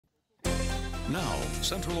Now,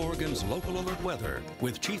 Central Oregon's local alert weather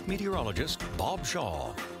with Chief Meteorologist Bob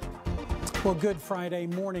Shaw. Well, good Friday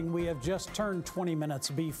morning. We have just turned 20 minutes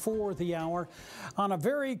before the hour on a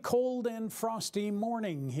very cold and frosty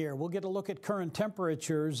morning here. We'll get a look at current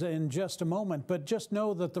temperatures in just a moment, but just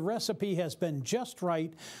know that the recipe has been just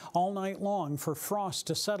right all night long for frost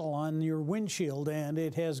to settle on your windshield, and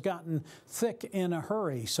it has gotten thick in a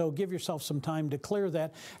hurry. So give yourself some time to clear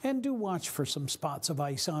that, and do watch for some spots of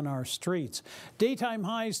ice on our streets. Daytime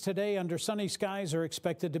highs today under sunny skies are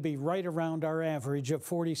expected to be right around our average of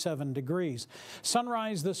 47 degrees.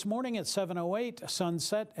 Sunrise this morning at 7:08,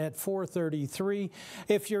 sunset at 4:33.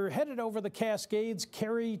 If you're headed over the Cascades,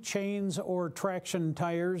 carry chains or traction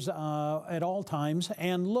tires at all times,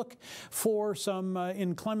 and look for some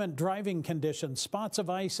inclement driving conditions. Spots of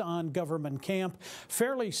ice on Government Camp,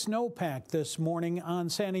 fairly snow-packed this morning on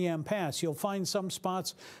Santiam Pass. You'll find some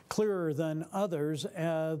spots clearer than others.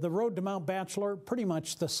 The road to Mount Bachelor, pretty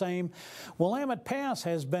much the same. Willamette Pass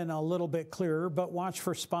has been a little bit clearer, but watch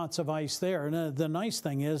for spots of ice there. And the nice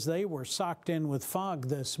thing is they were socked in with fog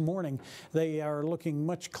this morning. They are looking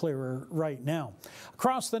much clearer right now.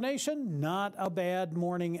 Across the nation, not a bad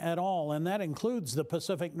morning at all, and that includes the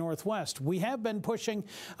Pacific Northwest. We have been pushing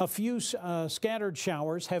a few scattered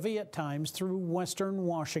showers, heavy at times, through western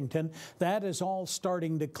Washington. That is all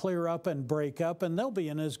starting to clear up and break up, and they'll be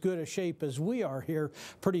in as good a shape as we are here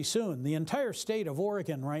pretty soon. The entire state of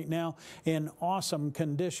Oregon right now in awesome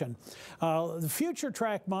condition. The future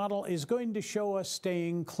track model is going to show us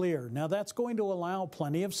staying clear. Now that's going to allow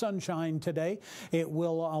plenty of sunshine today. It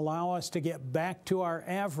will allow us to get back to our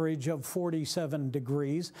average of 47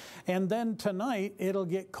 degrees. And then tonight it'll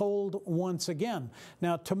get cold once again.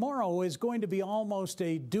 Now tomorrow is going to be almost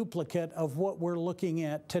a duplicate of what we're looking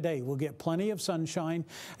at today. We'll get plenty of sunshine,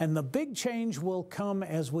 and the big change will come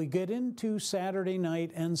as we get into Saturday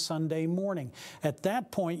night and Sunday morning. At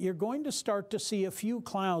that point, you're going to start to see a few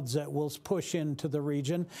clouds that will push into the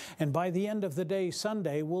region, and by the end of the day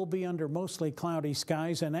Sunday, we'll be under mostly cloudy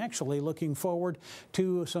skies and actually looking forward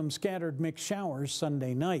to some scattered mixed showers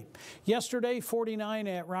Sunday night. Yesterday, 49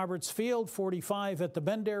 at Roberts Field, 45 at the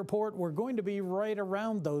Bend Airport. We're going to be right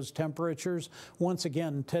around those temperatures once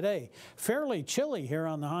again today. Fairly chilly here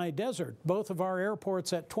on the high desert. Both of our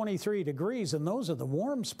airports at 23 degrees, and those are the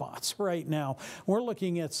warm spots right now. We're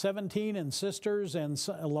looking at 17 in Sisters and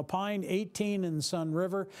Lapine, 18 in Sun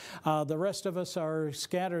River. The rest of us are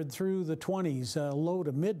scattered through the 20s, low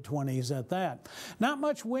to mid-20s at that. Not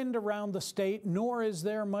much wind around the state, nor is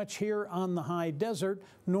there much here on the high desert,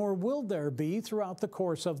 nor will there be throughout the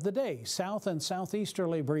course of the day. South and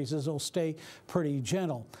southeasterly breezes will stay pretty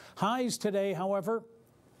gentle. Highs today, however,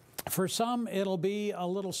 for some, it'll be a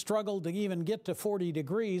little struggle to even get to 40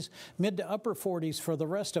 degrees, mid to upper 40s for the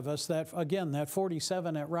rest of us. That, again, that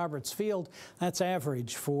 47 at Roberts Field, that's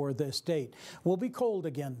average for this date. We'll be cold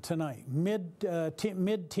again tonight,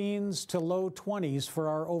 mid-teens to low 20s for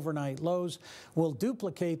our overnight lows. We'll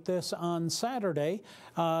duplicate this on Saturday.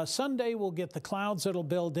 Sunday, we'll get the clouds that'll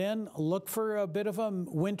build in. Look for a bit of a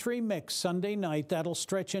wintry mix Sunday night. That'll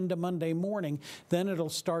stretch into Monday morning. Then it'll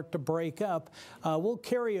start to break up. We'll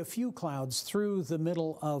carry a few clouds through the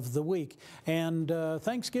middle of the week. And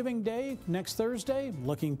Thanksgiving Day, next Thursday,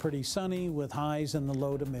 looking pretty sunny with highs in the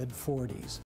low to mid 40s.